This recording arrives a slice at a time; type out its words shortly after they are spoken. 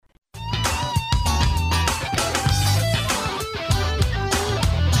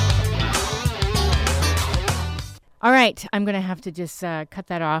All right, I'm going to have to just cut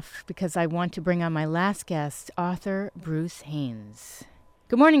that off because I want to bring on my last guest, author Bruce Haynes.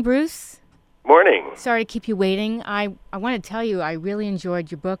 Good morning, Bruce. Morning. Sorry to keep you waiting. I want to tell you I really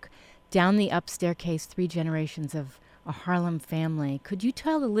enjoyed your book, Down the Up Staircase, 3 Generations of a Harlem Family. Could you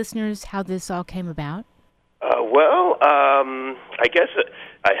tell the listeners how this all came about? I guess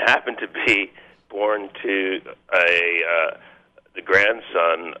I happened to be born to the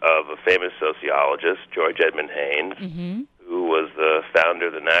grandson of a famous sociologist, George Edmund Haynes, who was the founder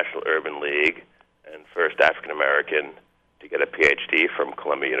of the National Urban League and first African American to get a PhD from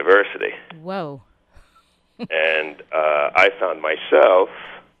Columbia University. Whoa. And I found myself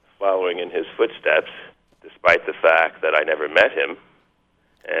following in his footsteps, despite the fact that I never met him.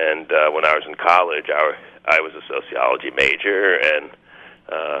 And when I was in college, I was a sociology major and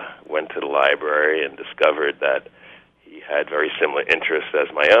went to the library and discovered that he had very similar interests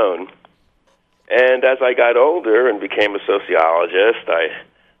as my own. And as I got older and became a sociologist, I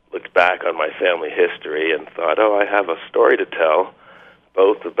looked back on my family history and thought, I have a story to tell,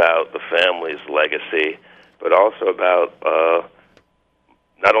 both about the family's legacy, but also about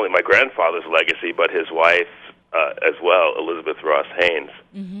not only my grandfather's legacy, but his wife as well, Elizabeth Ross Haynes,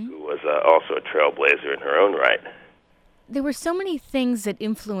 who was also a trailblazer in her own right. There were so many things that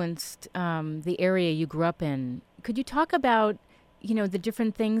influenced the area you grew up in. Could you talk about, the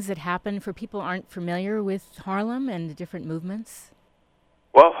different things that happened for people who aren't familiar with Harlem and the different movements?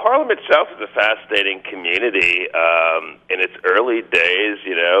 Well, Harlem itself is a fascinating community. In its early days,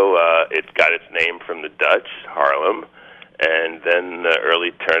 it got its name from the Dutch, Harlem, and then the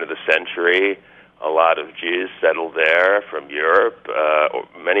early turn of the century, a lot of Jews settled there from Europe.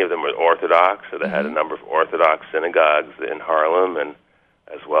 Many of them were Orthodox, so they had a number of Orthodox synagogues in Harlem, and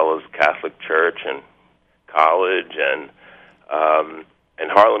as well as Catholic church and college, and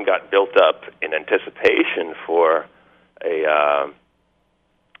Harlem got built up in anticipation for a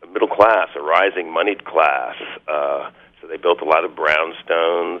middle class, a rising moneyed class. So they built a lot of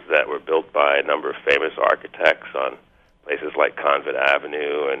brownstones that were built by a number of famous architects on places like Convent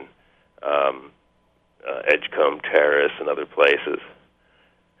Avenue and Edgecombe Terrace and other places.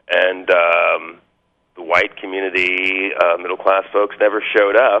 And the white community, middle-class folks, never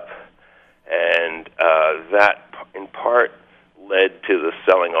showed up, and that, in part, led to the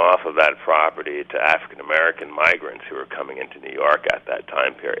selling off of that property to African-American migrants who were coming into New York at that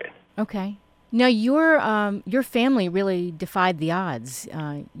time period. Okay. Now, your family really defied the odds.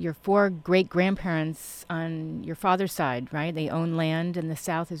 Your 4 great-grandparents on your father's side, right? They owned land in the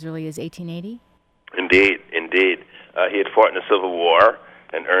South as early as 1880? Indeed. He had fought in the Civil War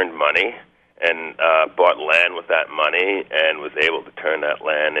and earned money and bought land with that money and was able to turn that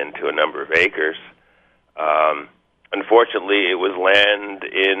land into a number of acres. Unfortunately, it was land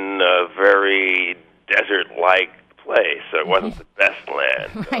in a very desert-like place, so it wasn't the best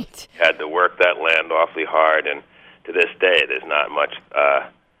land. Right. So you had to work that land awfully hard, and to this day, there's not much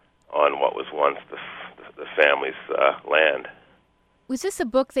on what was once the family's land. Was this a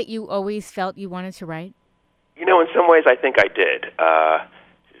book that you always felt you wanted to write? In some ways, I think I did.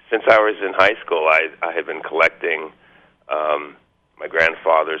 Since I was in high school, I had been collecting my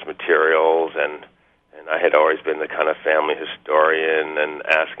grandfather's materials, and I had always been the kind of family historian and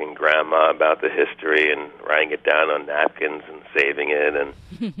asking Grandma about the history and writing it down on napkins and saving it. And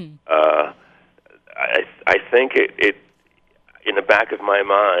I think it in the back of my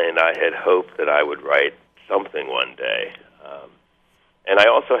mind, I had hoped that I would write something one day. And I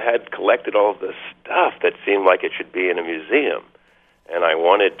also had collected all of this stuff that seemed like it should be in a museum. And I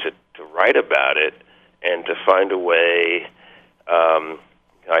wanted to write about it and to find a way.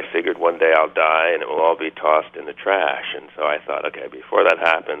 I figured one day I'll die and it will all be tossed in the trash. And so I thought, okay, before that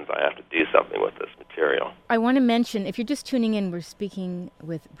happens, I have to do something with this material. I want to mention, if you're just tuning in, we're speaking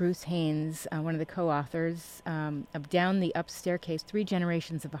with Bruce Haynes, one of the co-authors of Down the Up Staircase, 3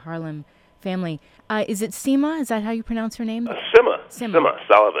 Generations of a Harlem Family. Is it Sima? Is that how you pronounce her name? Sima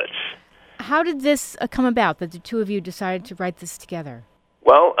Salovich. How did this come about, that the two of you decided to write this together?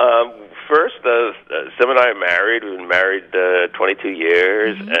 Well, first, Sima and I are married. We've been married 22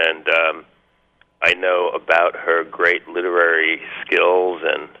 years, and I know about her great literary skills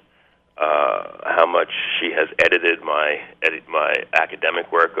and how much she has edited my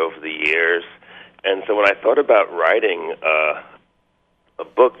academic work over the years. And so when I thought about writing a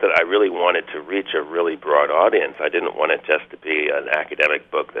book that I really wanted to reach a really broad audience, I didn't want it just to be an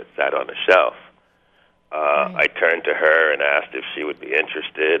academic book that sat on a shelf. I turned to her and asked if she would be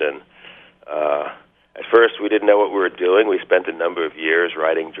interested, and at first we didn't know what we were doing. We spent a number of years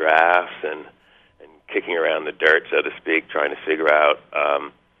writing drafts and kicking around the dirt, so to speak, trying to figure out,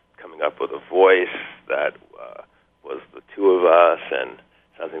 coming up with a voice that was the two of us, and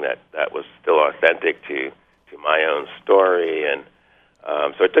something that was still authentic to my own story. And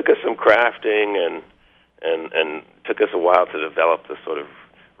so it took us some crafting, and took us a while to develop the sort of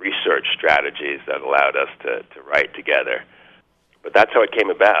research strategies that allowed us to write together. But that's how it came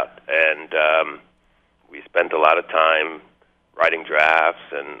about, and we spent a lot of time writing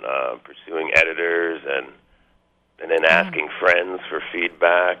drafts and pursuing editors, and then asking friends for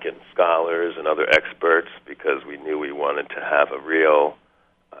feedback and scholars and other experts, because we knew we wanted to have a real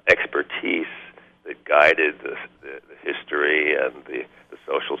expertise that guided the history and the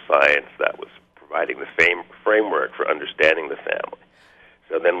social science that was providing the framework for understanding the family.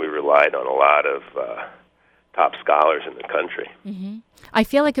 So then we relied on a lot of top scholars in the country. Mm-hmm. I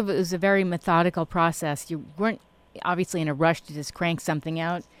feel like it was a very methodical process. You weren't obviously in a rush to just crank something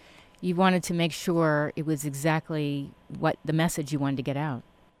out. You wanted to make sure it was exactly what the message you wanted to get out.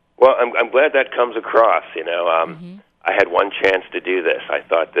 Well, I'm glad that comes across. I had one chance to do this. I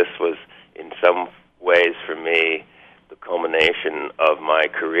thought this was, in some ways, for me, the culmination of my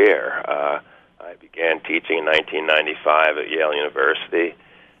career. I began teaching in 1995 at Yale University,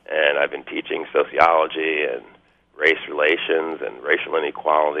 and I've been teaching sociology and race relations and racial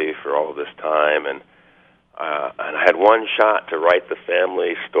inequality for all of this time, and I had one shot to write the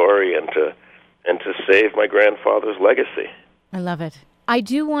family story and to save my grandfather's legacy. I love it. I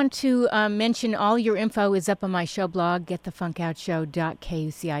do want to mention all your info is up on my show blog,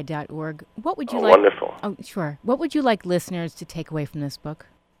 getthefunkoutshow.kuci.org. What would you like? Wonderful. Oh, sure. What would you like listeners to take away from this book?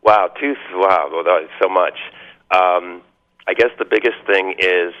 Wow, so much. I guess the biggest thing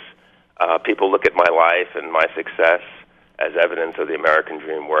is people look at my life and my success as evidence of the American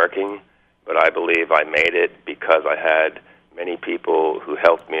dream working, but I believe I made it because I had many people who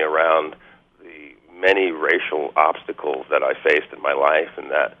helped me around the many racial obstacles that I faced in my life and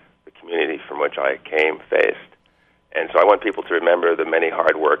that the community from which I came faced. And so I want people to remember the many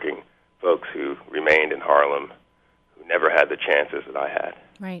hardworking folks who remained in Harlem, who never had the chances that I had.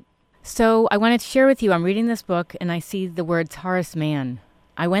 Right. So I wanted to share with you, I'm reading this book, and I see the words Horace Mann.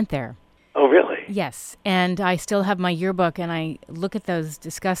 I went there. Oh, really? Yes. And I still have my yearbook, and I look at those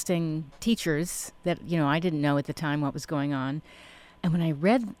disgusting teachers that, I didn't know at the time what was going on. And when I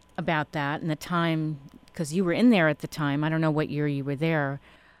read about that and the time, because you were in there at the time, I don't know what year you were there.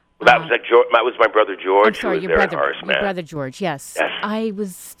 Well, that was my brother George, I'm sorry, who was there at Horace Mann. Your brother George, yes. Yes. I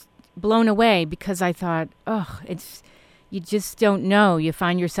was blown away because I thought, you just don't know. You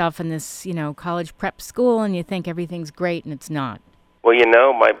find yourself in this, college prep school, and you think everything's great, and it's not. Well,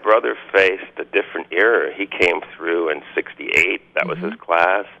 my brother faced a different era. He came through in 68. That was his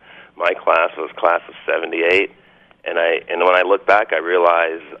class. My class was class of 78. And when I look back, I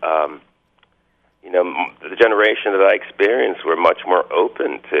realize, the generation that I experienced were much more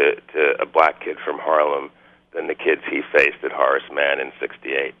open to a black kid from Harlem than the kids he faced at Horace Mann in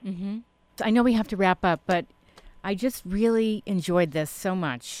 68. Mm-hmm. I know we have to wrap up, but I just really enjoyed this so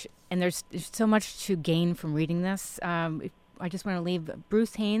much. And there's so much to gain from reading this. I just want to leave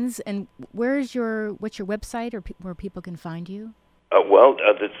Bruce Haynes. And what's your website or where people can find you?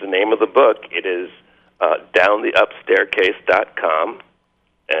 That's the name of the book. It is downtheupstaircase.com.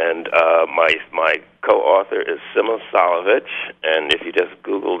 And my co-author is Sima Solovich. And if you just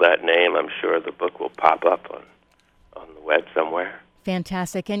Google that name, I'm sure the book will pop up on the web somewhere.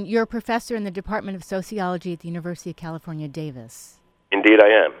 Fantastic. And you're a professor in the Department of Sociology at the University of California, Davis. Indeed, I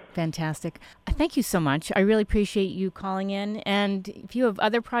am. Fantastic. Thank you so much. I really appreciate you calling in. And if you have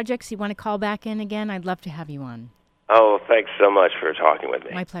other projects you want to call back in again, I'd love to have you on. Oh, thanks so much for talking with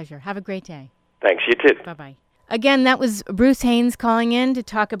me. My pleasure. Have a great day. Thanks. You too. Bye-bye. Again, that was Bruce Haynes calling in to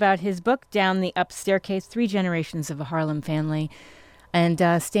talk about his book, Down the Up Staircase, 3 Generations of a Harlem Family. And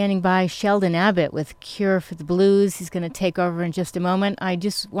standing by, Sheldon Abbott with Cure for the Blues. He's going to take over in just a moment. I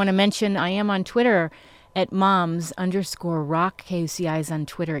just want to mention I am on Twitter at moms_rock. KUCI is on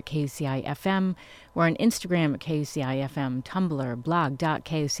Twitter at KUCI-FM. We're on Instagram at KUCI-FM, Tumblr,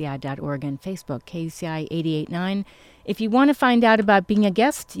 blog.kuci.org, and Facebook, KUCI889. If you want to find out about being a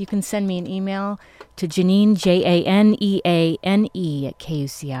guest, you can send me an email to Janine, JANEANE, at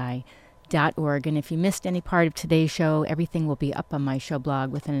KUCI.org. And if you missed any part of today's show, everything will be up on my show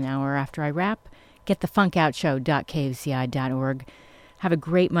blog within an hour after I wrap. GetTheFunkOutShow.KUCI.org. Have a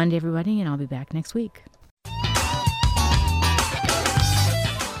great Monday, everybody, and I'll be back next week.